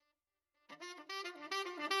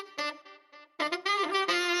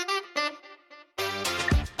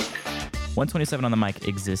127 on the Mic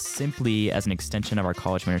exists simply as an extension of our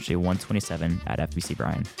college ministry 127 at FBC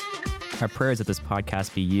Bryan. Our prayer is that this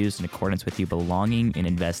podcast be used in accordance with you belonging and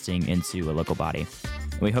investing into a local body.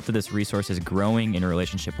 And we hope that this resource is growing in a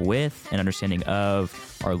relationship with and understanding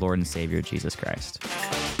of our Lord and Savior, Jesus Christ.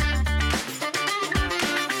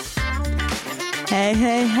 Hey,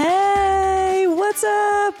 hey, hey, what's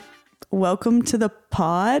up? Welcome to the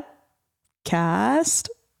podcast.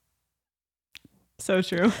 So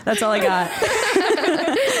true. That's all I got.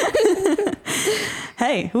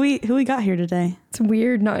 Hey, who we got here today? It's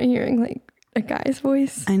weird not hearing like a guy's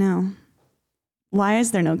voice. I know. Why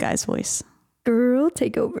is there no guy's voice? Girl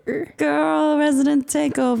takeover. Girl resident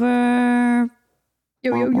takeover.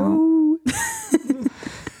 Yo, yo, yo.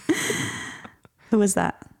 Who is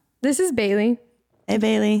that? This is Bailey. Hey,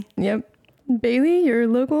 Bailey. Yep. Bailey, your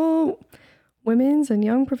local women's and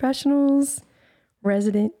young professionals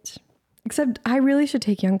resident. Except I really should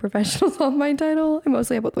take young professionals off my title. I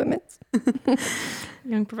mostly have with women's.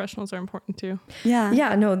 Young professionals are important too. Yeah.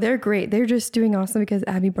 Yeah, no, they're great. They're just doing awesome because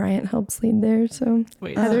Abby Bryant helps lead there. So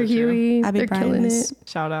Wait, Heather so true. Huey, Abby they're Bryant killing is it.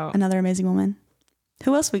 Shout out. another amazing woman.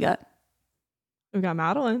 Who else we got? We got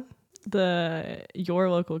Madeline, your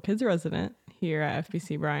local kids resident here at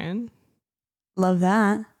FBC Bryan. Love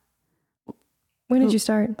that. When did you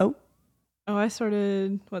start? Oh, I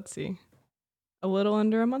started, a little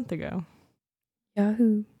under a month ago.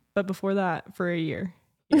 Yahoo. But before that, for a year.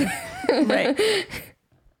 Right.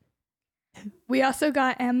 We also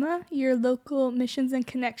got Emma, your local Missions and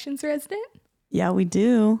Connections resident. Yeah, we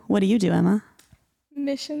do. What do you do, Emma?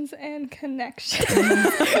 Missions and Connections.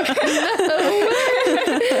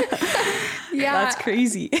 Yeah. That's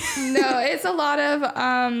crazy. No, it's a lot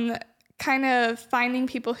of kind of finding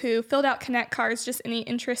people who filled out Connect cards, just any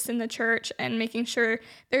interest in the church, and making sure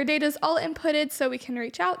their data is all inputted so we can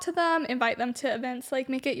reach out to them, invite them to events like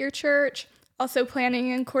Make It Your Church, also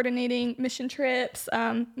planning and coordinating mission trips,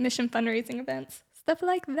 mission fundraising events, stuff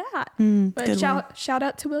like that. But shout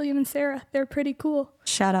out to William and Sarah. They're pretty cool.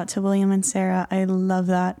 Shout out to William and Sarah. I love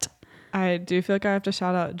that. I do feel like I have to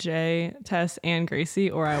shout out Jay, Tess, and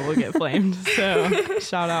Gracie, or I will get flamed. So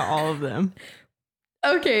shout out all of them.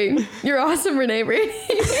 Okay, you're awesome, Renee Brady.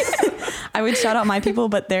 I would shout out my people,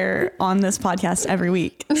 but they're on this podcast every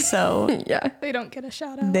week. So Yeah. They don't get a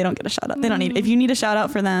shout out. they don't get a shout out. They don't need, if you need a shout out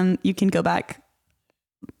for them, you can go back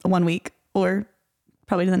 1 week or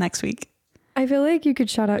probably to the next week. I feel like you could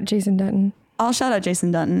shout out Jason Dutton. I'll shout out Jason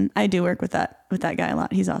Dutton. I do work with that guy a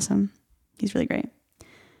lot. He's awesome. He's really great.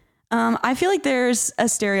 I feel like there's a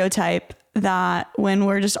stereotype that when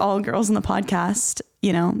we're just all girls in the podcast,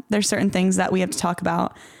 you know, there's certain things that we have to talk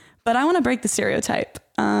about, but I want to break the stereotype,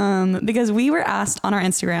 because we were asked on our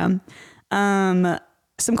Instagram,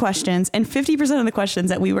 some questions, and 50% of the questions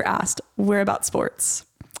that we were asked were about sports.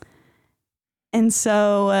 And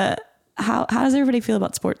so, how does everybody feel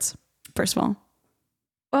about sports? First of all,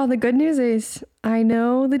 Well, the good news is I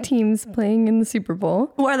know the teams playing in the Super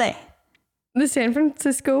Bowl. who are they? The San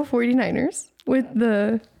Francisco 49ers with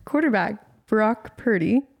the quarterback, Brock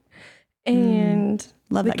Purdy, and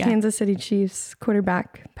Love the that guy. Kansas City Chiefs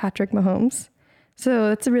quarterback, Patrick Mahomes. So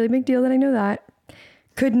that's a really big deal that I know that.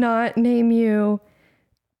 Could not name you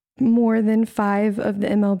more than 5 of the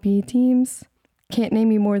MLB teams. Can't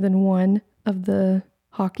name you more than 1 of the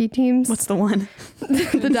hockey teams. What's the one?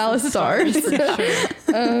 The Dallas Stars.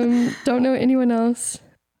 Don't know anyone else.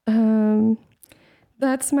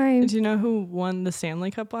 That's my... Do you know who won the Stanley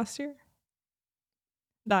Cup last year?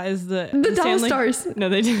 That is the Dallas Stars. No,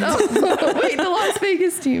 they didn't. Oh, wait, the Las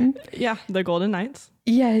Vegas team. Yeah, the Golden Knights.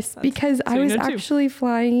 Yes, because so I you was know too. actually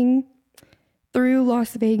flying through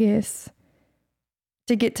Las Vegas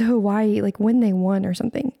to get to Hawaii, like when they won or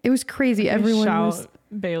something. It was crazy. Everyone Shout was...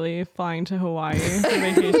 Bailey flying to Hawaii for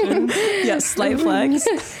vacation. Yes, slight flex.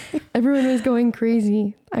 Everyone was going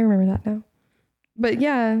crazy. I remember that now. But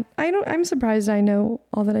yeah, I'm surprised I know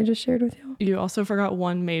all that I just shared with you. You also forgot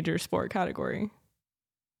one major sport category.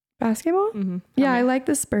 Basketball? Mm-hmm. Yeah, I like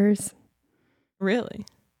the Spurs. Really?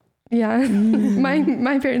 Yeah.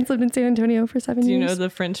 My parents lived in San Antonio for 7 years. Do you know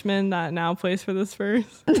the Frenchman that now plays for the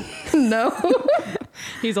Spurs? No.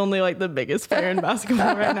 He's only like the biggest player in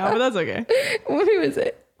basketball right now, but that's okay. Who is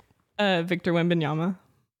it? Victor Wembanyama.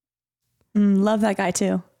 Love that guy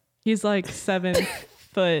too. He's like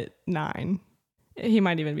 7'9". He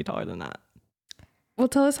might even be taller than that. Well,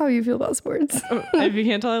 tell us how you feel about sports. If you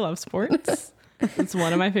can't tell, I love sports. It's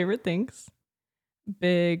one of my favorite things.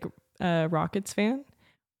 Big Rockets fan.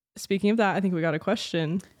 Speaking of that, I think we got a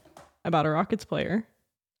question about a Rockets player.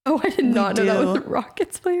 Oh, I did not know that do. was a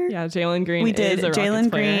Rockets player. Yeah, Jalen Green We did. is a Rockets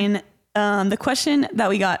Jalen player. Green The question that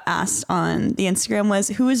we got asked on the Instagram was,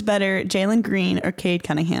 who is better, Jalen Green or Cade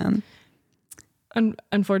Cunningham?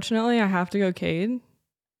 Unfortunately, I have to go Cade,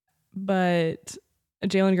 but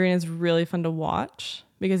Jalen Green is really fun to watch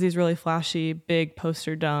because he's really flashy, big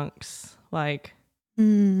poster dunks. Like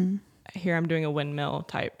here I'm doing a windmill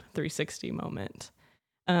type 360 moment.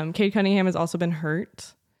 Cade Cunningham has also been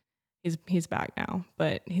hurt. He's back now,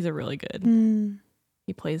 but he's a really good.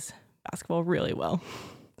 He plays basketball really well.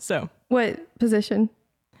 So What position?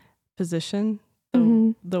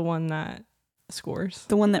 The one that scores.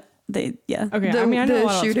 The one that they, yeah. Okay, I know a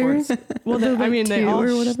lot shooter? about sports. Well,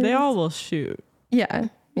 they all will shoot. Yeah.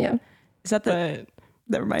 Is that But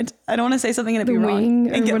never mind. I don't want to say something and it The be wrong wing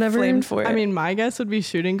and or get whatever? flamed for it. I mean, my guess would be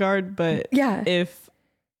shooting guard, but Yeah. if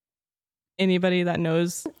anybody that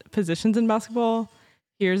knows positions in basketball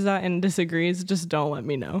hears that and disagrees, just don't let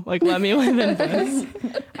me know. Like, let me live in this.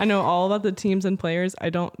 I know all about the teams and players. I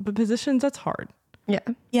don't, but positions, that's hard.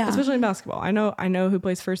 yeah. Especially in basketball. I know who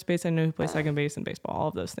plays first base. I know who plays second base in baseball, all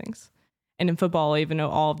of those things. And in football, I even know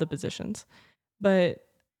all of the positions. But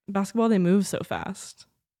basketball, they move so fast.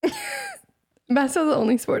 Basketball's the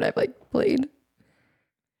only sport I've like played.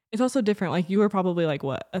 It's also different. Like, you were probably like,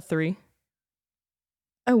 what, a 3?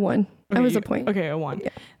 A 1. I Okay, was a point. Okay, a 1. Yeah.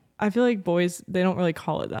 I feel like boys, they don't really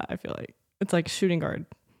call it that. I feel like it's like shooting guard,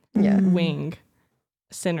 Yeah. wing,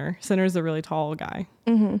 center. Center is the really tall guy.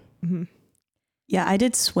 Yeah, I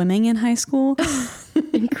did swimming in high school,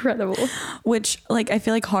 Incredible. which like I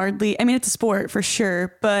feel like hardly, I mean, it's a sport for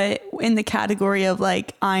sure, but in the category of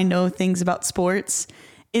like I know things about sports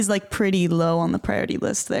is like pretty low on the priority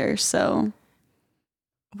list there. So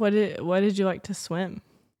What did you like to swim?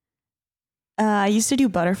 I used to do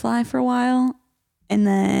butterfly for a while, and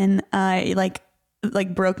then I like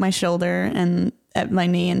broke my shoulder and at my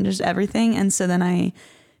knee and just everything, and so then I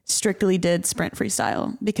strictly did sprint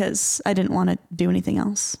freestyle because I didn't want to do anything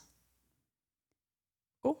else.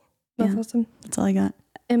 Cool. That's Yeah. awesome. That's all I got.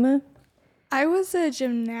 Emma? I was a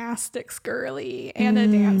gymnastics girly and a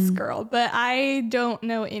dance girl, but I don't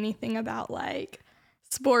know anything about like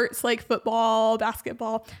sports like football,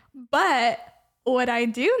 basketball. But what I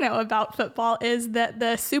do know about football is that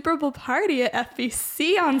the Super Bowl party at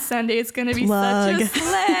FBC on Sunday is going to be such a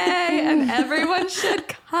sleigh, and everyone should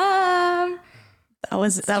come. That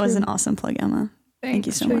was an awesome plug, Emma. Thank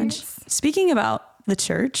you so much. Speaking about the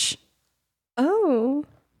church, Oh.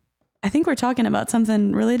 I think we're talking about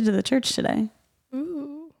something related to the church today.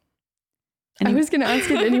 Ooh. I was going to ask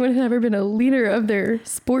if anyone had ever been a leader of their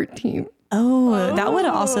sport team. Oh, that would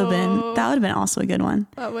have also been also a good one.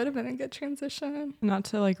 That would have been a good transition. Not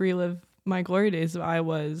to like relive my glory days, but I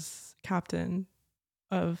was captain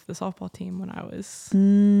of the softball team when I was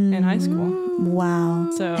in high school. Wow.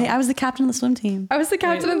 So Hey, I was the captain of the swim team. I was the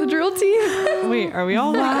captain of the drill team. wait, are we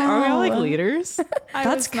all like leaders?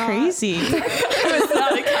 That's crazy. I was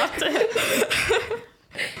not a captain.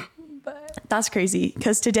 But That's crazy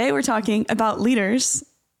because today we're talking about leaders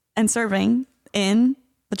and serving in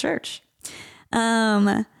the church.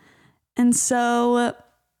 And so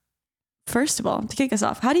first of all, to kick us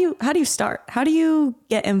off, how do you start? How do you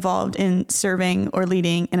get involved in serving or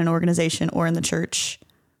leading in an organization or in the church?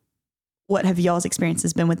 What have y'all's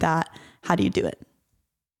experiences been with that? How do you do it?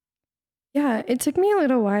 Yeah, it took me a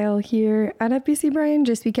little while here at FBC Bryan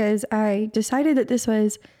just because I decided that this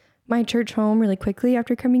was my church home really quickly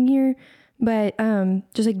after coming here, but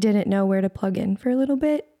just like didn't know where to plug in for a little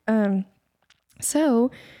bit. So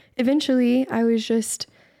eventually I was just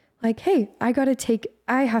like, hey,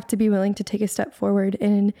 I have to be willing to take a step forward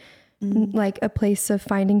in like a place of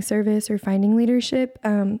finding service or finding leadership.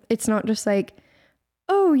 It's not just like,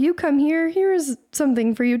 oh, you come here, here's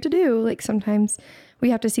something for you to do. Like sometimes we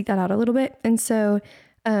have to seek that out a little bit. And so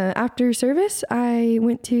after service, I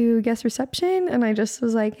went to guest reception and I just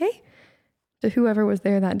was like, hey, to whoever was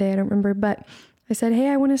there that day, I don't remember, but I said, hey,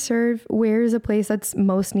 I want to serve. Where's a place that's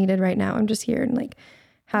most needed right now? I'm just here and like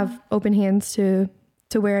have open hands to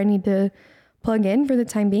where I need to plug in for the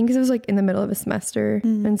time being. Cause it was like in the middle of a semester.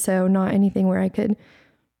 And so not anything where I could,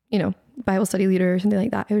 Bible study leader or something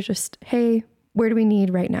like that. It was just, hey, where do we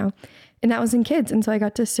need right now? And that was in kids. And so I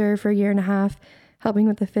got to serve for a year and a half, helping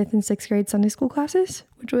with the 5th and 6th grade Sunday school classes,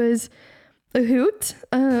 which was a hoot.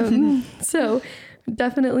 So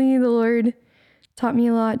definitely the Lord taught me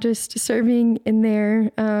a lot just serving in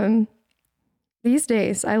there. These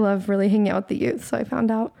days, I love really hanging out with the youth. So I found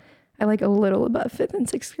out I like a little above 5th and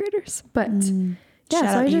 6th graders. But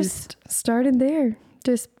yeah, so I just started there,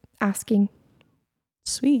 just asking.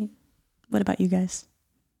 Sweet. What about you guys?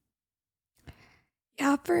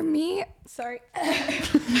 Yeah, for me, sorry.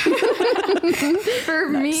 For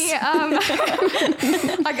me,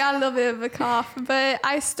 I got a little bit of a cough, but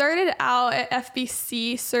I started out at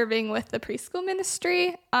FBC serving with the preschool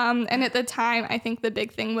ministry. And at the time, I think the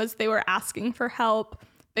big thing was they were asking for help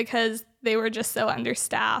because they were just so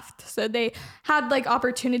understaffed. So they had like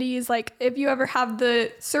opportunities, like if you ever have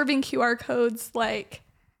the serving QR codes, like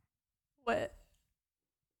what?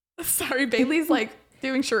 Sorry, Bailey's like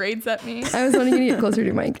doing charades at me. I was wanting you to get closer to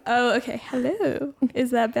your mic. Oh, okay. Hello. Is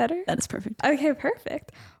that better? That is perfect. Okay,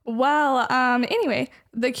 perfect. Well, anyway,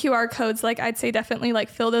 the QR codes, like I'd say definitely like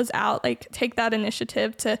fill those out, like take that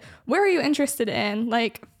initiative to where are you interested in,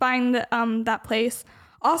 like find that place.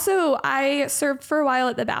 Also, I served for a while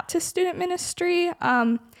at the Baptist student ministry.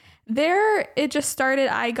 There, it just started.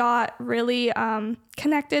 I got really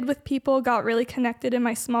connected with people, got really connected in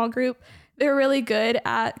my small group. They're really good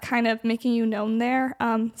at kind of making you known there.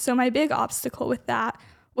 So my big obstacle with that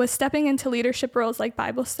was stepping into leadership roles like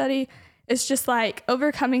Bible study. It's just like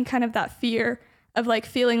overcoming kind of that fear of like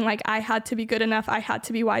feeling like I had to be good enough, I had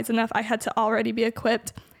to be wise enough, I had to already be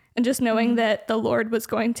equipped, and just knowing that the Lord was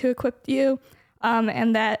going to equip you.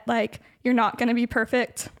 And that like you're not going to be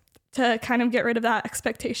perfect, to kind of get rid of that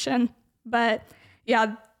expectation. But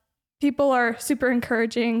yeah, people are super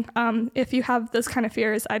encouraging. If you have those kind of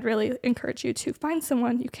fears, I'd really encourage you to find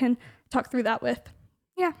someone you can talk through that with.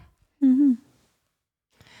 Yeah. Mm-hmm.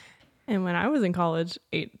 And when I was in college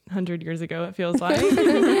 800 years ago, it feels like,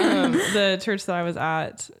 the church that I was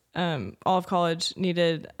at, all of college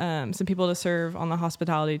needed some people to serve on the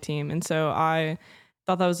hospitality team. And so I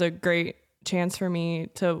thought that was a great chance for me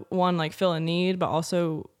to, one, like fill a need, but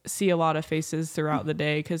also see a lot of faces throughout the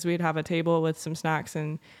day, because we'd have a table with some snacks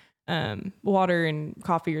and water and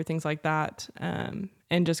coffee or things like that,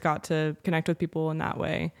 and just got to connect with people in that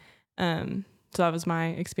way. So that was my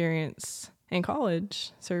experience in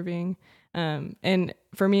college serving. And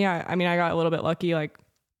for me, I mean, I got a little bit lucky. Like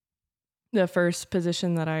the first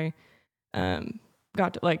position that I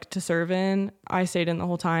got to serve in, I stayed in the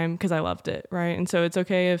whole time because I loved it, right? And so it's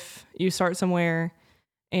okay if you start somewhere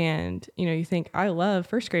and, you know, you think, I love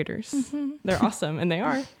first graders. Mm-hmm. They're awesome, and they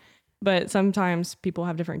are. But sometimes people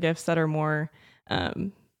have different gifts that are more,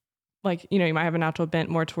 like, you know, you might have a natural bent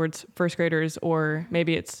more towards first graders, or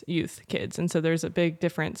maybe it's youth kids. And so there's a big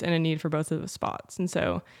difference and a need for both of those spots. And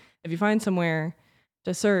so if you find somewhere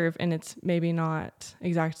to serve and it's maybe not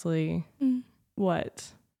exactly what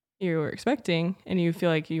you were expecting, and you feel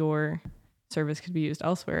like your service could be used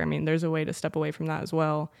elsewhere, I mean, there's a way to step away from that as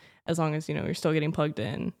well, as long as, you know, you're still getting plugged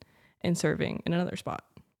in and serving in another spot.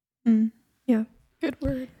 Yeah. Good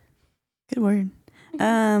word. Good word.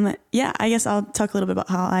 Yeah, I guess I'll talk a little bit about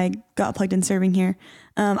how I got plugged in serving here.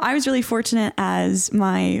 I was really fortunate, as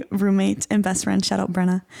my roommate and best friend, shout out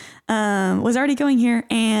Brenna, was already going here.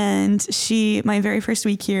 And my very first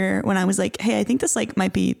week here, when I was like, hey, I think this like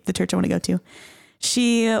might be the church I want to go to,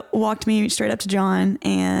 she walked me straight up to John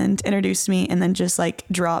and introduced me, and then just like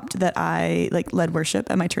dropped that I like led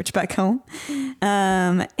worship at my church back home.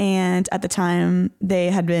 And at the time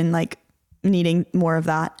they had been like needing more of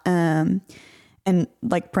that. And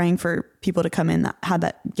like praying for people to come in that had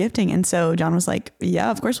that gifting. And so John was like, yeah,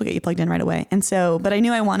 of course we'll get you plugged in right away. And so, but I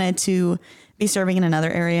knew I wanted to be serving in another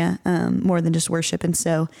area, more than just worship. And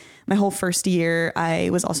so my whole first year I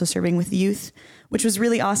was also serving with youth, which was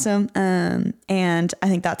really awesome. And I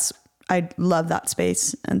think I love that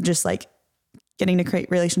space, and just like getting to create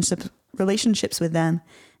relationships with them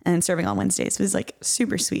and serving on Wednesdays was like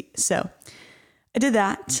super sweet. So I did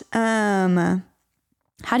that.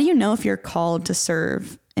 How do you know if you're called to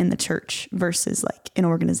serve in the church versus like an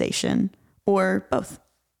organization, or both?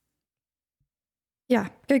 Yeah,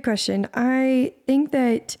 good question. I think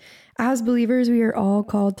that as believers, we are all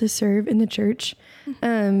called to serve in the church,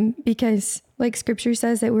 because like scripture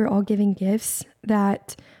says that we're all given gifts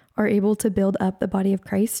that are able to build up the body of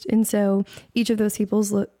Christ. And so each of those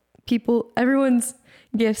everyone's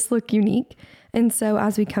gifts look unique. And so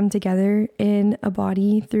as we come together in a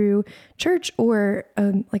body through church, or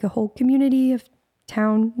like a whole community of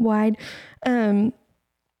town-wide, then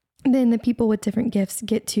the people with different gifts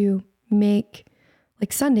get to make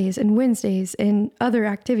like Sundays and Wednesdays and other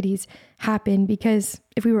activities happen, because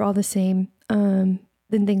if we were all the same, then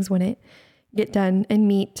things wouldn't get done and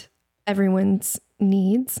meet everyone's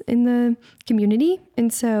needs in the community.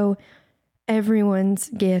 And so everyone's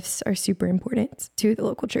gifts are super important to the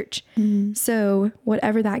local church. Mm-hmm. So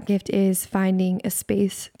whatever that gift is, finding a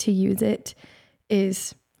space to use it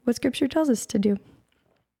is what scripture tells us to do.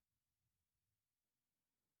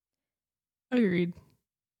 Agreed.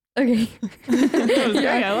 Okay. That was great.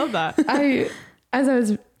 I love that. As I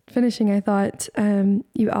was finishing, I thought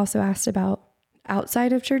you also asked about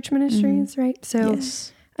outside of church ministries, right? So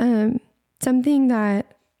Yes. something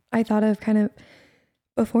that I thought of kind of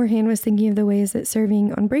beforehand was thinking of the ways that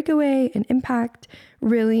serving on Breakaway and Impact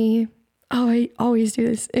really, I always do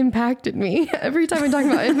this, impacted me. Every time I talk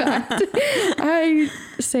about Impact, I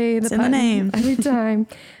say the It's in the pun name. every time.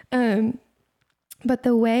 But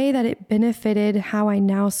the way that it benefited how I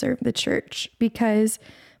now serve the church, because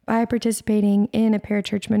by participating in a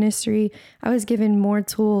parachurch ministry, I was given more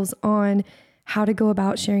tools on how to go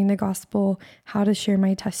about sharing the gospel, how to share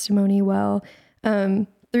my testimony well.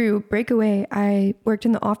 Through Breakaway, I worked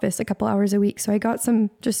in the office a couple hours a week. So I got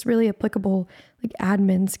some just really applicable like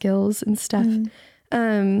admin skills and stuff.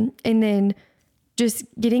 And then just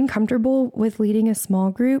getting comfortable with leading a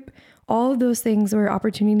small group. All of those things were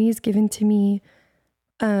opportunities given to me.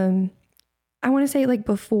 I want to say like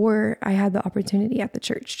before I had the opportunity at the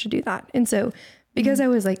church to do that. And so because I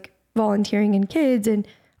was like volunteering in kids and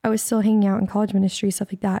I was still hanging out in college ministry,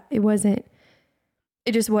 stuff like that,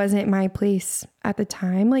 it just wasn't my place at the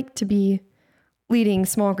time, like to be leading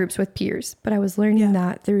small groups with peers, but I was learning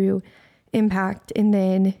that through Impact and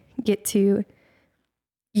then get to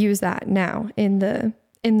use that now in the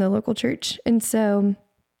local church. And so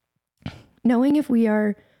knowing if we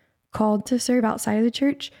are called to serve outside of the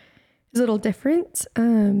church is a little different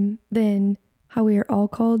than how we are all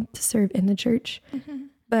called to serve in the church.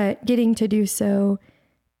 But getting to do so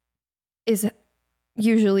is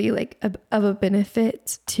usually like of a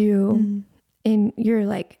benefit to in your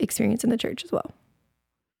like experience in the church as well.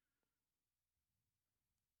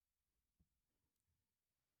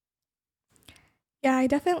 Yeah, I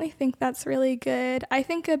definitely think that's really good. I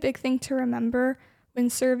think a big thing to remember when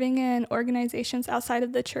serving in organizations outside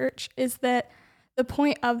of the church is that the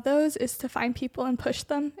point of those is to find people and push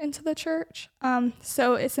them into the church.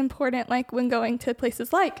 So it's important, like when going to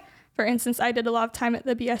places like, for instance, I did a lot of time at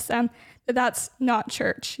the BSM, that's not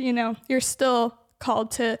church. You know, you're still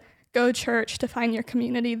called to go church, to find your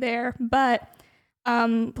community there. But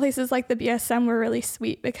places like the BSM were really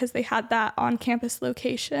sweet because they had that on-campus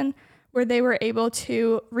location where they were able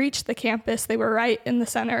to reach the campus. They were right in the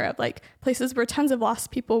center of like places where tons of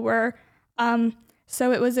lost people were.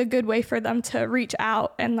 So it was a good way for them to reach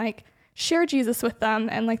out and like share Jesus with them.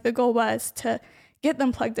 And like the goal was to get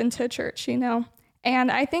them plugged into a church, you know?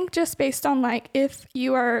 And I think just based on like, if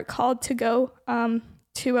you are called to go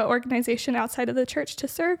to an organization outside of the church to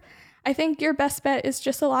serve, I think your best bet is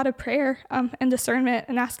just a lot of prayer and discernment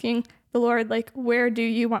and asking the Lord, like, where do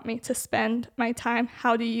you want me to spend my time?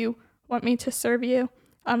 How do you want me to serve you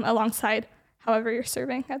alongside however you're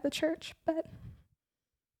serving at the church? But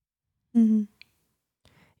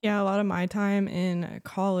yeah, a lot of my time in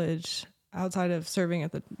college outside of serving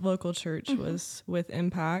at the local church was with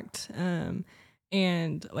Impact.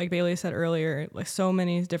 And like Bailey said earlier, like so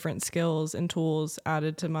many different skills and tools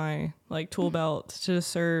added to my like tool belt to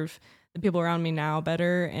serve the people around me now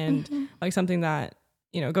better. And like something that,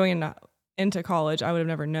 you know, going into college, I would have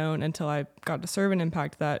never known until I got to serve an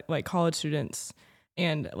Impact, that like college students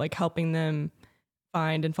and like helping them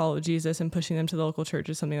find and follow Jesus and pushing them to the local church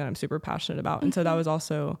is something that I'm super passionate about. And so that was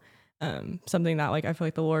also something that like I feel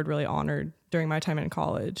like the Lord really honored during my time in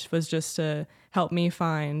college, was just to help me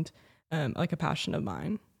find like a passion of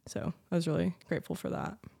mine. So I was really grateful for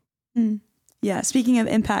that. Yeah. Speaking of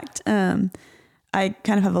Impact, I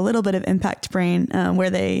kind of have a little bit of Impact brain where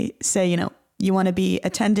they say, you know, you want to be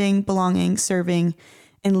attending, belonging, serving,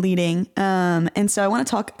 and leading. And so I want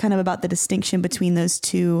to talk kind of about the distinction between those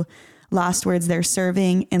two last words there,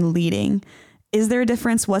 serving and leading. Is there a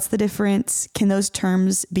difference? What's the difference? Can those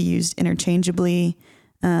terms be used interchangeably?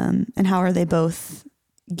 And how are they both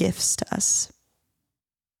gifts to us?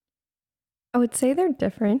 I would say they're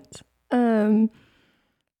different.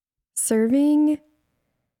 Serving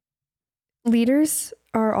leaders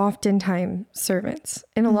are oftentimes servants,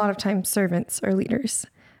 and a lot of times servants are leaders.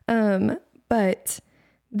 But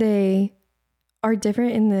they are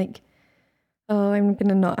different in like, I'm going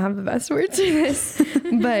to not have the best words for this,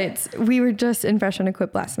 but we were just in Fresh and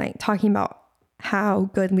Equipped last night talking about how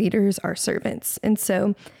good leaders are servants. And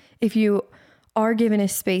so if you are given a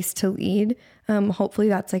space to lead, hopefully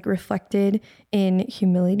that's like reflected in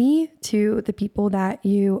humility to the people that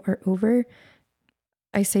you are over.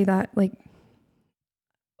 I say that like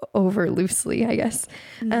over loosely, I guess.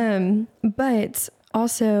 But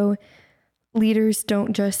also leaders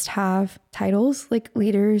don't just have titles. Like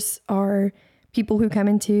leaders are people who come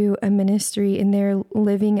into a ministry and they're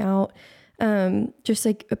living out just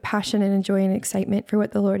like a passion and a joy and excitement for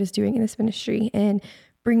what the Lord is doing in this ministry and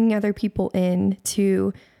bringing other people in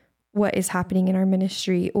to what is happening in our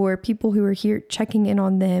ministry, or people who are here checking in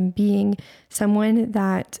on them, being someone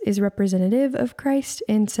that is representative of Christ.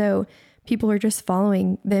 And so people are just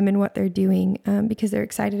following them and what they're doing because they're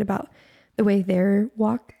excited about the way their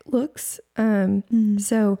walk looks.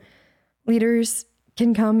 So leaders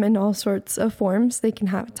can come in all sorts of forms. They can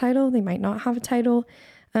have a title, they might not have a title.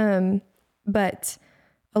 But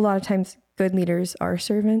a lot of times good leaders are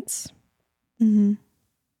servants.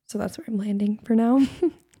 So that's where I'm landing for now.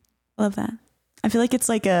 Love that. I feel like it's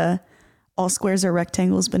like all squares are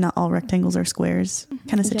rectangles, but not all rectangles are squares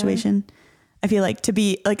kind of situation. Yeah. I feel like to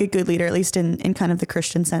be like a good leader, at least in kind of the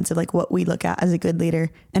Christian sense of like what we look at as a good leader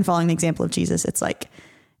and following the example of Jesus, it's like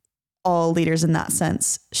all leaders in that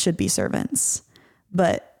sense should be servants,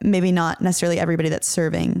 but maybe not necessarily everybody that's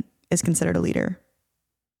serving is considered a leader.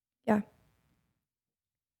 Yeah.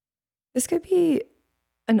 This could be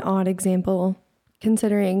an odd example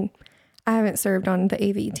considering I haven't served on the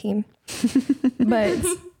AV team, but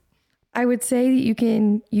I would say that you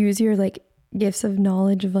can use your like gifts of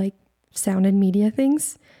knowledge of like sound and media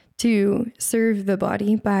things to serve the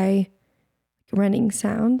body by running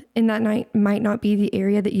sound. And that might not be the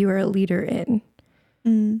area that you are a leader in.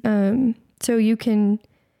 So you can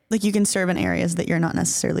serve in areas that you're not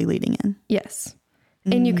necessarily leading in. Yes.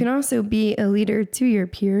 And you can also be a leader to your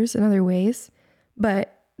peers in other ways,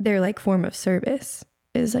 but their like form of service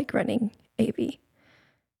is like running AV.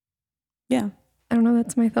 Yeah. I don't know.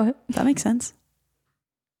 That's my thought. That makes sense.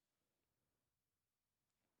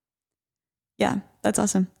 Yeah, that's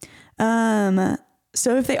awesome.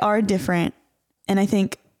 So if they are different, and I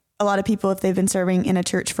think a lot of people, if they've been serving in a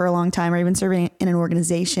church for a long time or even serving in an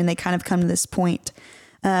organization, they kind of come to this point.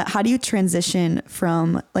 How do you transition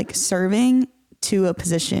from like serving to a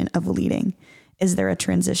position of leading? Is there a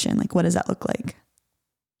transition? Like, what does that look like?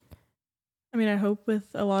 I mean, I hope with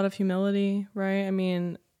a lot of humility, right? I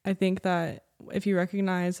mean, I think that if you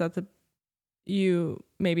recognize that you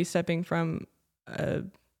may be stepping from a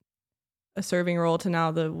serving role to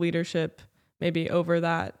now the leadership, maybe over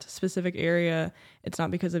that specific area, it's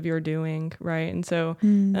not because of your doing, right? And so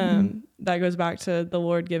that goes back to the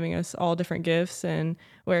Lord giving us all different gifts and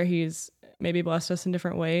where he's maybe blessed us in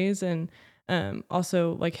different ways. And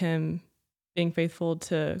also like him being faithful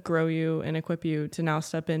to grow you and equip you to now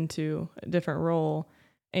step into a different role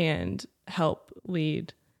and help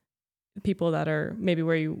lead people that are maybe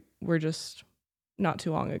where you were just not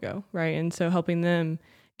too long ago, right? And so helping them,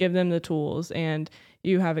 give them the tools, and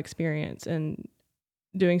you have experience, and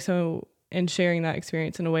doing so and sharing that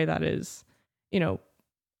experience in a way that is,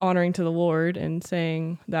 honoring to the Lord and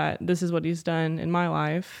saying that this is what he's done in my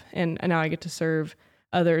life. And now I get to serve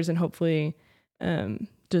others and hopefully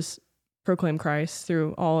just proclaim Christ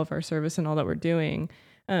through all of our service and all that we're doing,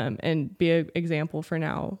 and be an example for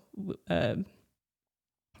now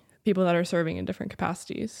people that are serving in different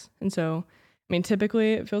capacities. And so, I mean,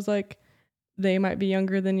 typically it feels like they might be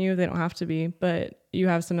younger than you. They don't have to be, but you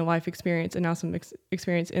have some life experience and now some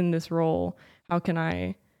experience in this role. How can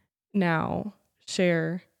I now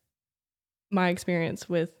share my experience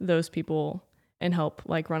with those people and help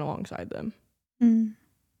like run alongside them?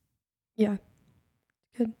 Yeah.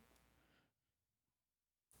 Good.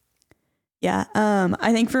 Yeah.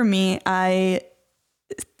 I think for me, I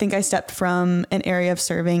think I stepped from an area of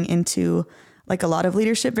serving into like a lot of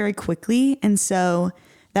leadership very quickly. And so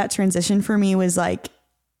that transition for me was like,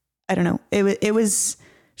 I don't know, it was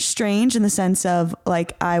strange in the sense of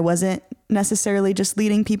like, I wasn't necessarily just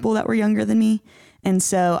leading people that were younger than me. And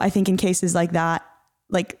so I think in cases like that,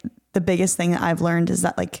 like the biggest thing that I've learned is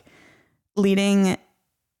that like leading,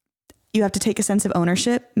 you have to take a sense of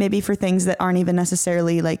ownership, maybe for things that aren't even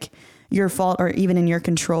necessarily like your fault or even in your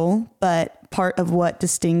control. But part of what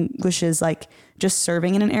distinguishes like just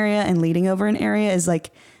serving in an area and leading over an area is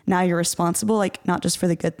like, now you're responsible, like not just for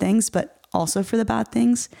the good things, but also for the bad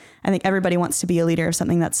things. I think everybody wants to be a leader of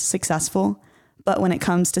something that's successful. But when it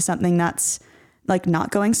comes to something that's like not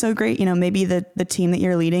going so great, maybe the team that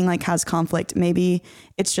you're leading like has conflict. Maybe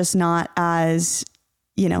it's just not as,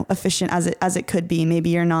 efficient as it could be. Maybe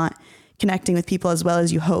you're not connecting with people as well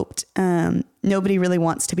as you hoped. Nobody really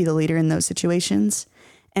wants to be the leader in those situations.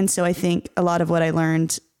 And so I think a lot of what I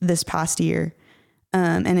learned this past year,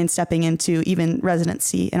 and in stepping into even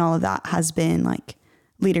residency and all of that has been like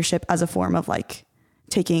leadership as a form of like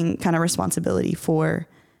taking kind of responsibility for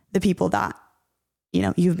the people that,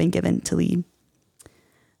 you've been given to lead.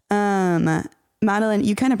 Madeline,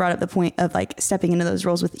 you kind of brought up the point of like stepping into those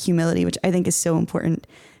roles with humility, which I think is so important.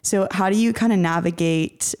 So how do you kind of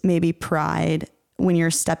navigate maybe pride when you're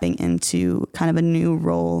stepping into kind of a new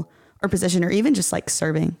role or position, or even just like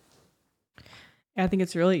serving? I think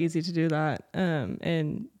it's really easy to do that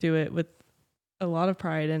and do it with a lot of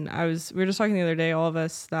pride. And we were just talking the other day, all of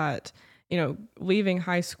us, that, leaving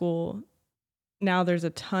high school, now there's a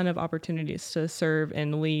ton of opportunities to serve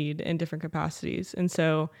and lead in different capacities. And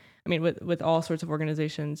so, with all sorts of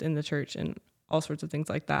organizations in the church and all sorts of things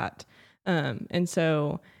like that. And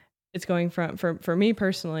so it's going for me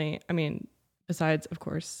personally, besides, of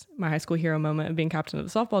course, my high school hero moment of being captain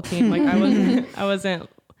of the softball team, like I wasn't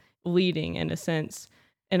leading in a sense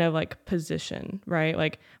in a like position, right?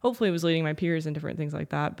 Like hopefully it was leading my peers and different things like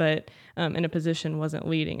that, but in a position wasn't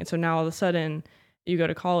leading. And so now all of a sudden you go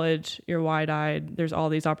to college, you're wide-eyed, there's all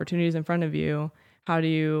these opportunities in front of you. How do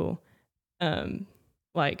you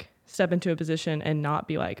like step into a position and not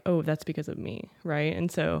be like, oh, that's because of me, right? And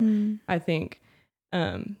so I think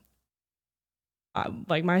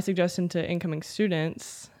like my suggestion to incoming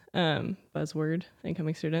students, buzzword,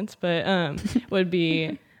 incoming students, but would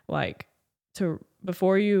be like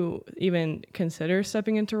before you even consider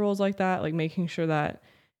stepping into roles like that, like making sure that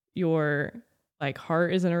your like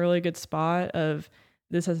heart is in a really good spot of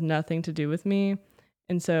this has nothing to do with me.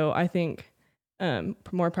 And so I think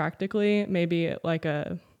more practically, maybe like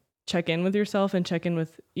a check in with yourself and check in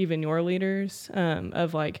with even your leaders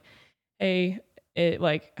of like, hey,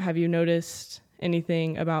 have you noticed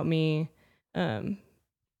anything about me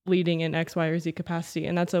leading in X, Y, or Z capacity?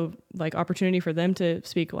 And that's a like opportunity for them to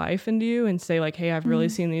speak life into you and say like, hey, I've really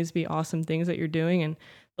seen these be awesome things that you're doing, and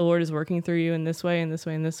the Lord is working through you in this way and this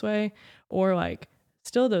way and this way. Or like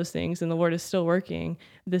still those things and the Lord is still working.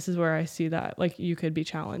 This is where I see that like you could be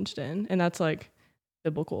challenged in. And that's like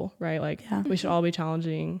biblical, right? Like we should all be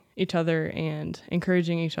challenging each other and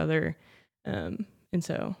encouraging each other. And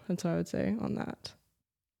so that's what I would say on that.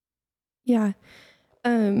 Yeah.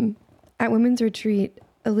 At women's retreat,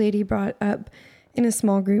 a lady brought up in a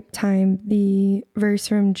small group time the verse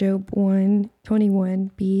from Job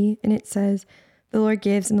 1:21b, and it says, "The Lord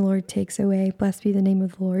gives and the Lord takes away. Blessed be the name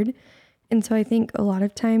of the Lord." And so I think a lot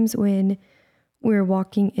of times when we're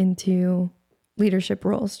walking into leadership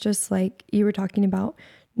roles, just like you were talking about,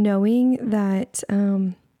 knowing that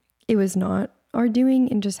it was not our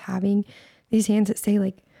doing and just having these hands that say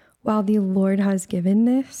like, wow, the Lord has given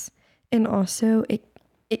this. And also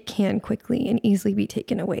it can quickly and easily be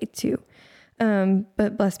taken away too.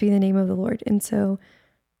 But blessed be the name of the Lord. And so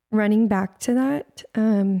running back to that,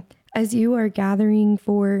 as you are gathering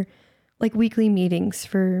for like weekly meetings,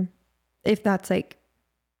 for if that's like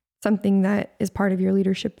something that is part of your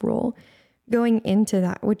leadership role, going into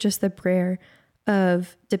that with just the prayer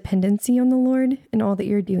of dependency on the Lord and all that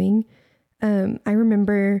you're doing. I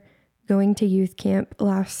remember going to youth camp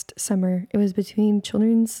last summer. It was between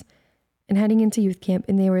children's and heading into youth camp,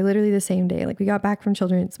 and they were literally the same day. Like we got back from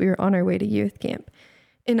children's, we were on our way to youth camp,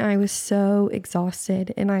 and I was so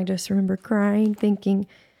exhausted. And I just remember crying, thinking,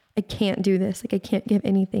 I can't do this. Like I can't give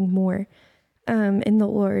anything more. And the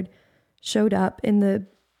Lord showed up in the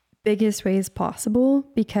biggest ways possible,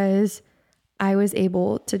 because I was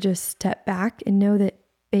able to just step back and know that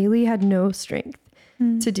Bailey had no strength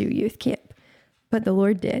to do youth camp, but the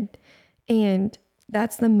Lord did. And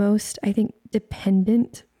that's the most, I think,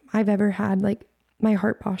 dependent I've ever had. Like my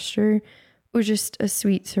heart posture was just a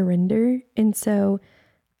sweet surrender. And so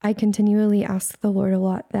I continually ask the Lord a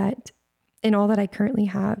lot that in all that I currently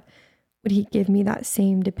have, would he give me that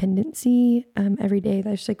same dependency every day,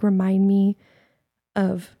 that just like remind me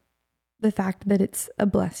of the fact that it's a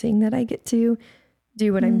blessing that I get to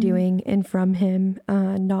do what I'm doing and from him,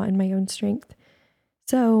 not in my own strength.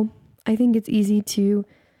 So I think it's easy to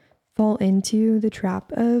fall into the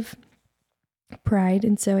trap of pride.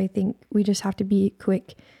 And so I think we just have to be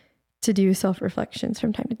quick to do self-reflections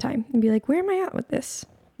from time to time and be like, where am I at with this?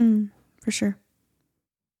 For sure.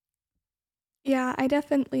 Yeah, I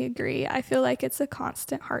definitely agree. I feel like it's a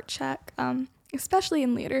constant heart check, especially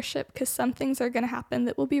in leadership, because some things are going to happen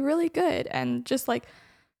that will be really good and just like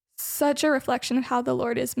such a reflection of how the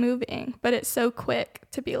Lord is moving. But it's so quick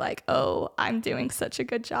to be like, oh, I'm doing such a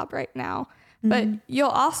good job right now. But you'll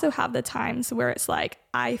also have the times where it's like,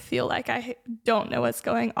 I feel like I don't know what's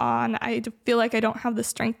going on. I feel like I don't have the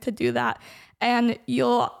strength to do that. And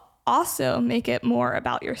you'll also make it more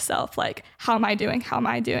about yourself. Like, how am I doing? How am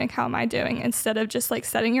I doing? How am I doing? Instead of just like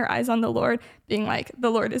setting your eyes on the Lord, being like,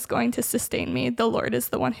 the Lord is going to sustain me. The Lord is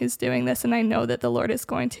the one who's doing this. And I know that the Lord is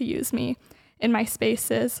going to use me in my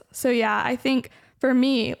spaces. So yeah, I think for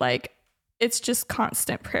me, like, it's just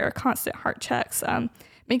constant prayer, constant heart checks,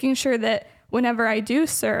 making sure that whenever I do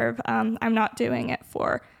serve, I'm not doing it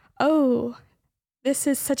for, oh, this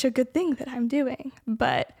is such a good thing that I'm doing,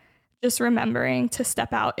 but just remembering to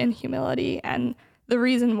step out in humility and the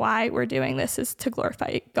reason why we're doing this is to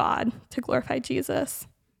glorify God, to glorify Jesus.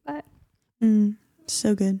 But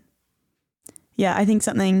so good. Yeah, I think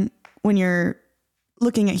something when you're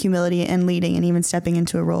looking at humility and leading and even stepping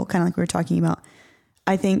into a role, kind of like we were talking about,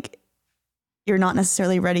 I think you're not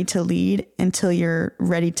necessarily ready to lead until you're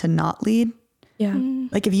ready to not lead. Yeah.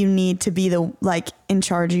 Like if you need to be the, like in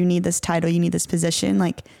charge, you need this title, you need this position.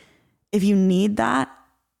 Like if you need that,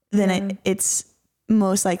 then it's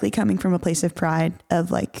most likely coming from a place of pride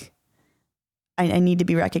of like, I need to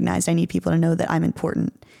be recognized. I need people to know that I'm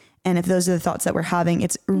important. And if those are the thoughts that we're having,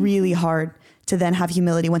 it's really hard to then have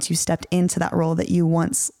humility once you stepped into that role that you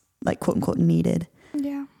once like quote unquote needed.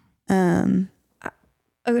 Yeah. An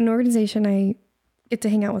organization I get to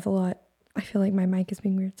hang out with a lot, I feel like my mic is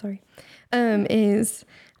being weird, sorry, is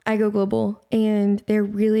I Go Global, and they're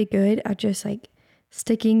really good at just like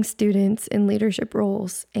sticking students in leadership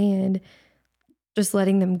roles and just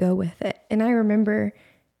letting them go with it. And I remember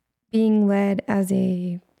being led as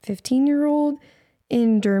a 15-year-old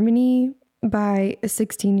in Germany by a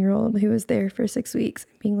 16-year-old who was there for 6 weeks,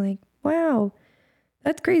 being like, wow,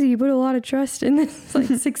 that's crazy. You put a lot of trust in this like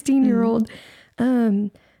 16-year-old.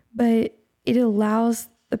 But it allows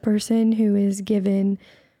the person who is given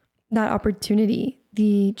that opportunity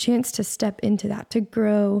the chance to step into that, to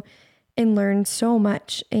grow and learn so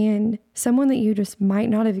much. And someone that you just might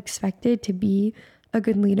not have expected to be a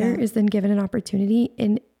good leader is then given an opportunity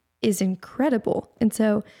and is incredible. And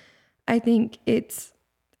so I think it's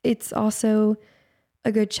also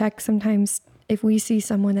a good check sometimes if we see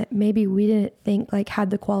someone that maybe we didn't think like had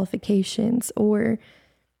the qualifications or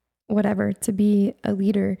whatever to be a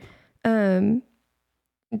leader.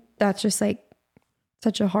 That's just like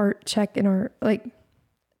such a heart check in our, like,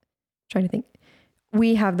 trying to think,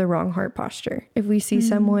 we have the wrong heart posture. If we see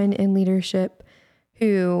someone in leadership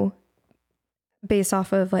who, based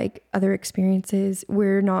off of like other experiences,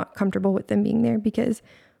 we're not comfortable with them being there because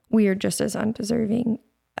we are just as undeserving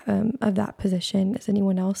of that position as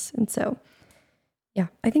anyone else. And so, yeah,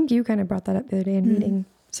 I think you kind of brought that up the other day in meeting,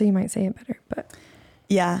 so you might say it better, but.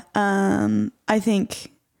 Yeah. I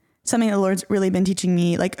think something the Lord's really been teaching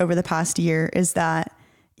me like over the past year is that,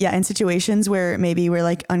 yeah, in situations where maybe we're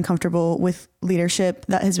like uncomfortable with leadership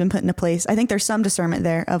that has been put into place, I think there's some discernment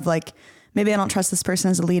there of like, maybe I don't trust this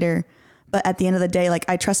person as a leader, but at the end of the day, like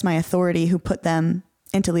I trust my authority who put them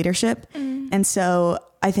into leadership. And so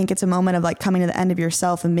I think it's a moment of like coming to the end of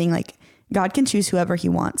yourself and being like, God can choose whoever he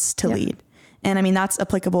wants to lead. And I mean, that's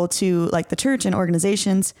applicable to like the church and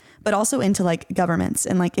organizations, but also into like governments.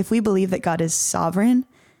 And like, if we believe that God is sovereign,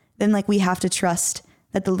 then like we have to trust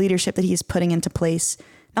that the leadership that he's putting into place,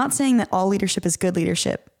 not saying that all leadership is good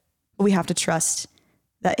leadership, but we have to trust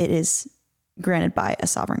that it is granted by a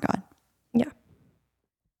sovereign God. Yeah.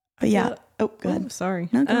 But yeah. Go ahead. Sorry.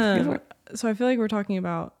 No, go for it. So I feel like we're talking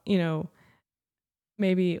about,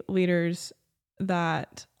 maybe leaders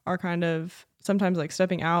that are kind of sometimes like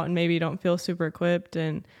stepping out and maybe don't feel super equipped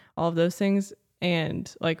and all of those things.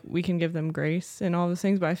 And like we can give them grace and all those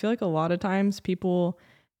things. But I feel like a lot of times people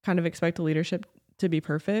kind of expect the leadership to be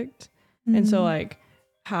perfect. And so like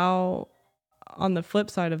how, on the flip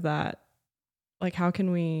side of that, like how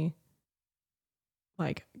can we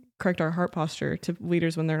like correct our heart posture to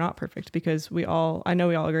leaders when they're not perfect? Because I know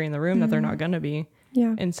we all agree in the room that they're not going to be.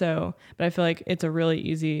 Yeah. And so, but I feel like it's a really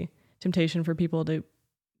easy temptation for people to,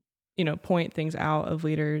 point things out of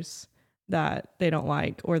leaders that they don't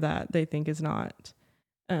like or that they think is not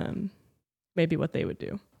maybe what they would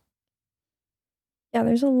do. Yeah,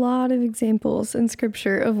 there's a lot of examples in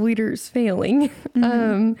scripture of leaders failing.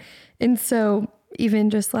 And so even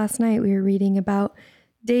just last night, we were reading about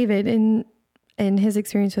David and his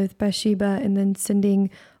experience with Bathsheba and then sending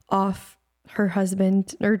off her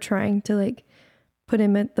husband or trying to like put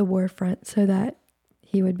him at the war front so that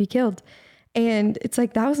he would be killed. And it's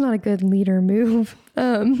like, that was not a good leader move.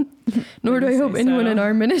 Nor do I hope anyone in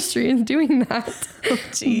our ministry is doing that. Oh,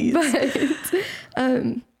 geez.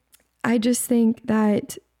 But I just think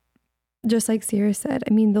that, just like Sierra said,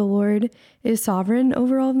 I mean, the Lord is sovereign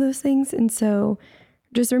over all of those things. And so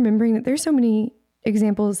just remembering that there's so many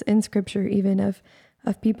examples in scripture, even of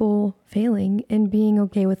people failing and being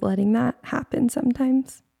okay with letting that happen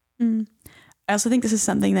sometimes. I also think this is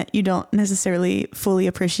something that you don't necessarily fully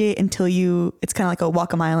appreciate until it's kind of like a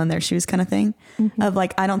walk a mile in their shoes kind of thing of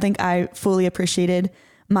like, I don't think I fully appreciated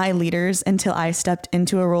my leaders until I stepped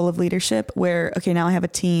into a role of leadership where, okay, now I have a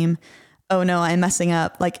team. Oh no, I'm messing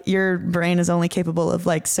up. Like your brain is only capable of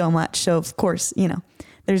like so much. So of course,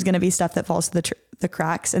 there's going to be stuff that falls to the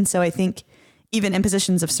cracks. And so I think even in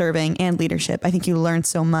positions of serving and leadership, I think you learn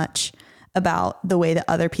so much about the way that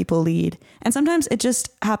other people lead. And sometimes it just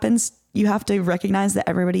happens. You have to recognize that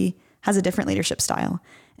everybody has a different leadership style.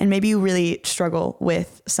 And maybe you really struggle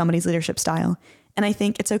with somebody's leadership style. And I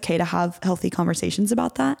think it's okay to have healthy conversations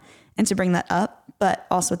about that and to bring that up. But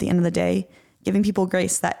also at the end of the day, giving people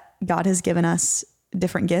grace that God has given us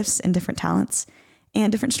different gifts and different talents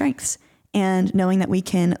and different strengths, and knowing that we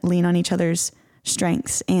can lean on each other's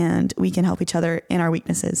strengths and we can help each other in our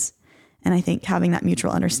weaknesses. And I think having that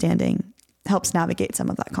mutual understanding helps navigate some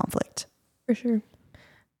of that conflict. For sure.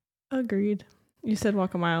 Agreed. You said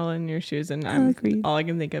walk a mile in your shoes, and Agreed. all I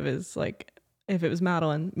can think of is like, if it was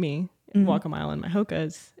Madeline, me, walk a mile in my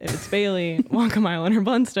Hokas. If it's Bailey, walk a mile in her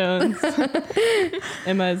Blundstones.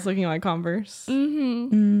 Emma's looking like Converse.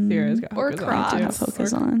 Sierra's got Or Hokas Crocs. on I have too.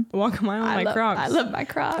 Hokas on. Walk a mile in my Crocs. I love my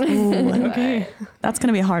Crocs. Ooh, Okay. that's going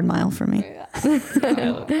to be a hard mile for me.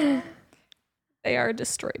 They are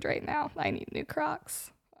destroyed right now. I need new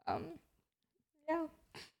Crocs. Yeah.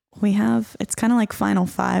 It's kind of like final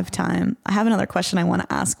 5 time. I have another question I want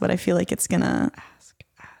to ask, but I feel like it's going to. Ask.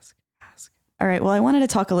 All right. Well, I wanted to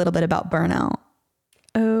talk a little bit about burnout,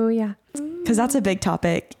 Oh, yeah. because that's a big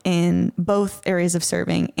topic in both areas of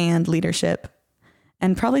serving and leadership,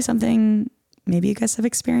 and probably something maybe you guys have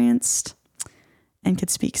experienced and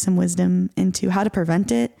could speak some wisdom into how to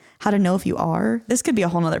prevent it, how to know if you are. This could be a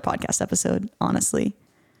whole nother podcast episode, honestly.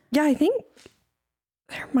 Yeah, I think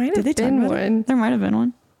there might Did have they talk been about it? one. There might have been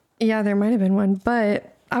one. Yeah, there might have been one,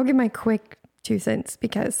 but I'll give my quick 2 cents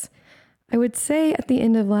because I would say at the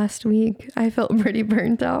end of last week, I felt pretty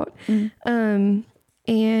burnt out.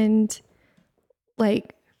 And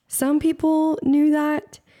like some people knew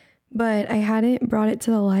that, but I hadn't brought it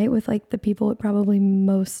to the light with like the people it probably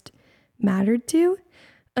most mattered to.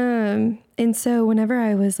 And so whenever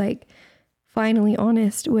I was like finally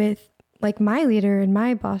honest with like my leader and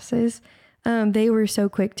my bosses, they were so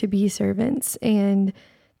quick to be servants and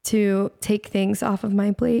to take things off of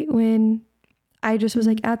my plate when I just was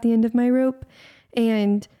like at the end of my rope.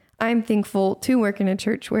 And I'm thankful to work in a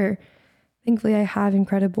church where thankfully I have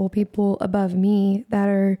incredible people above me that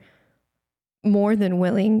are more than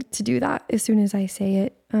willing to do that as soon as I say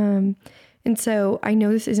it. And so I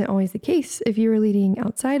know this isn't always the case. If you're leading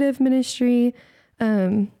outside of ministry,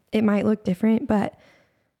 it might look different, but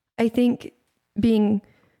I think being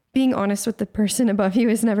honest with the person above you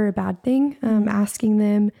is never a bad thing. Asking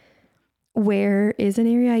them, where is an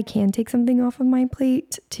area I can take something off of my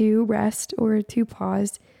plate to rest or to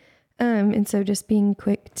pause? And so just being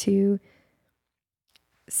quick to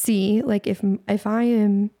see, like, if I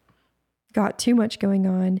am got too much going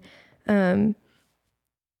on,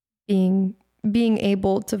 being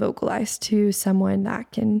able to vocalize to someone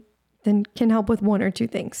that can help with 1 or 2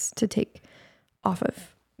 things to take off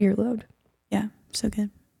of your load. Yeah. So good.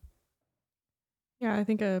 Yeah, I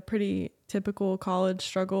think a pretty typical college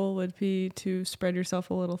struggle would be to spread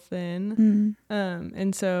yourself a little thin.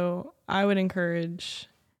 And so I would encourage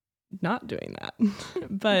not doing that.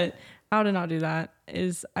 But how to not do that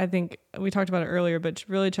is, I think we talked about it earlier, but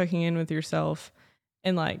really checking in with yourself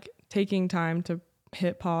and like taking time to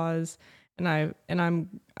hit pause. And I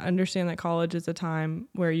understand that college is a time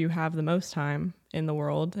where you have the most time in the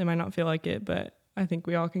world. It might not feel like it, but I think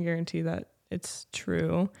we all can guarantee that it's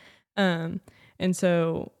true. And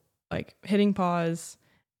so like hitting pause,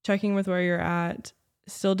 checking with where you're at,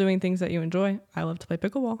 still doing things that you enjoy. I love to play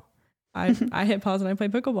pickleball. I hit pause and I play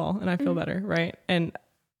pickleball and I feel better. Right. And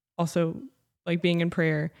also like being in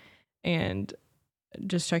prayer and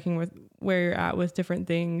just checking with where you're at with different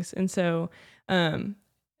things. And so, and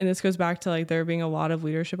this goes back to like there being a lot of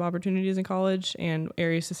leadership opportunities in college and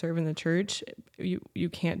areas to serve in the church. You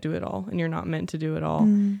can't do it all and you're not meant to do it all.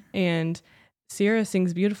 And Sierra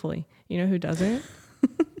sings beautifully. You know who doesn't?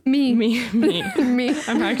 Me. Me.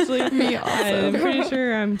 I'm actually Me also. I'm pretty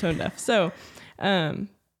sure I'm tone deaf. So,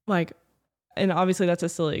 like, and obviously that's a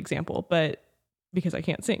silly example, but because I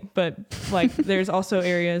can't sing, but like there's also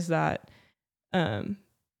areas that I'm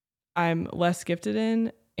less gifted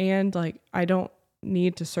in, and like I don't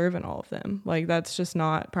need to serve in all of them. Like that's just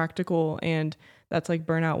not practical, and that's like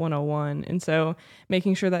burnout 101. And so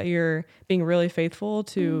making sure that you're being really faithful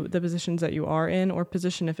to the positions that you are in, or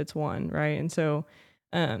position if it's one, right? And so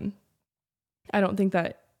I don't think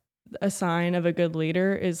that a sign of a good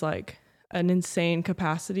leader is like an insane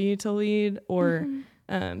capacity to lead or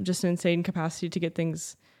just an insane capacity to get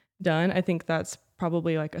things done. I think that's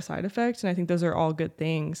probably like a side effect. And I think those are all good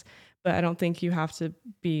things, but I don't think you have to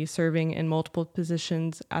be serving in multiple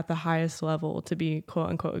positions at the highest level to be quote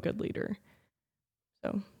unquote a good leader.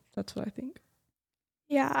 So that's what I think.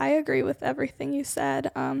 Yeah, I agree with everything you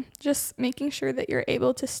said. Just making sure that you're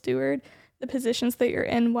able to steward the positions that you're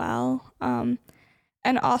in well.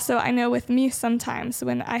 And also, I know with me sometimes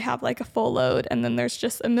when I have like a full load and then there's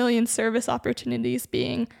just a million service opportunities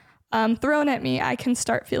being thrown at me, I can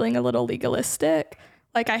start feeling a little legalistic,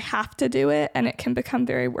 like I have to do it, and it can become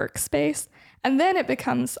very workspace. And then it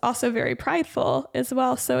becomes also very prideful as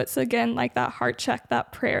well. So it's again like that heart check,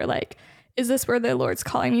 that prayer, like, is this where the Lord's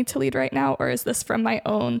calling me to lead right now? Or is this from my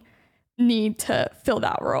own need to fill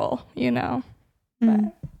that role, you know?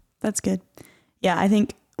 That's good. Yeah, I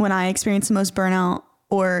think when I experience the most burnout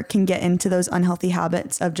or can get into those unhealthy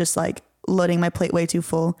habits of just like loading my plate way too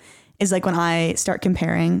full is like when I start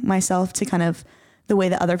comparing myself to kind of the way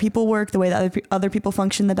that other people work, the way that other people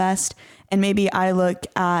function the best. And maybe I look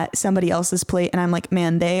at somebody else's plate and I'm like,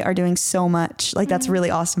 man, they are doing so much. Like that's really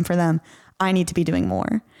awesome for them. I need to be doing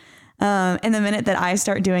more. And the minute that I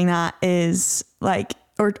start doing that is like,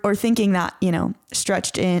 or thinking that, you know,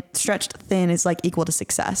 stretched thin is like equal to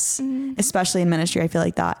success, especially in ministry. I feel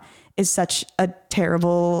like that is such a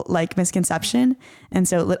terrible like misconception. And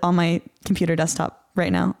so on my computer desktop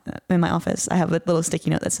right now in my office, I have a little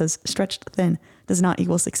sticky note that says stretched thin does not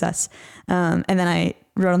equal success. And then I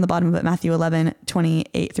wrote on the bottom of it, Matthew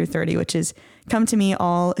 11:28-30, which is, come to me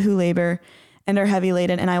all who labor and are heavy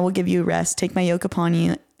laden, and I will give you rest. Take my yoke upon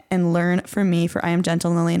you and learn from me, for I am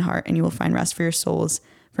gentle and lowly in heart, and you will find rest for your souls.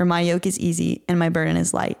 For my yoke is easy and my burden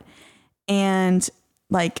is light. And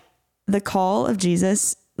like the call of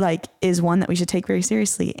Jesus, like, is one that we should take very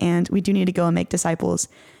seriously. And we do need to go and make disciples.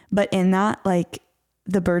 But in that, like,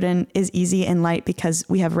 the burden is easy and light because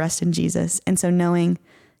we have rest in Jesus. And so knowing,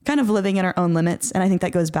 kind of living in our own limits. And I think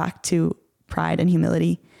that goes back to pride and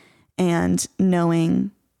humility and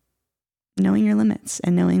knowing your limits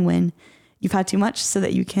and knowing when you've had too much so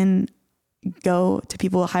that you can go to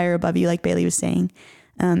people higher above you, like Bailey was saying,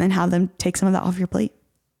 and have them take some of that off your plate.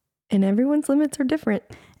 And everyone's limits are different.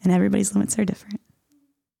 And everybody's limits are different.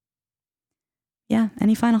 Yeah.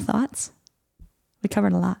 Any final thoughts? We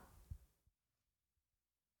covered a lot.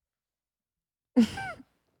 I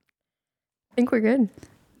think we're good.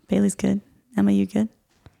 Bailey's good. Emma, you good?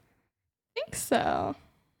 I think so.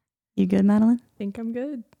 You good, Madeline? I think I'm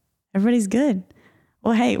good. Everybody's good.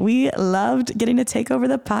 Well, hey, we loved getting to take over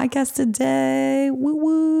the podcast today. Woo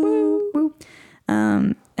woo. Woo.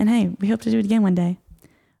 And hey, we hope to do it again one day.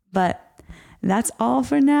 But that's all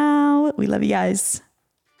for now. We love you guys.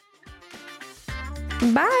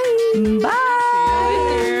 Bye.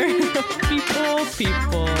 Bye.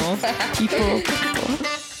 People.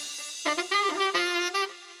 People.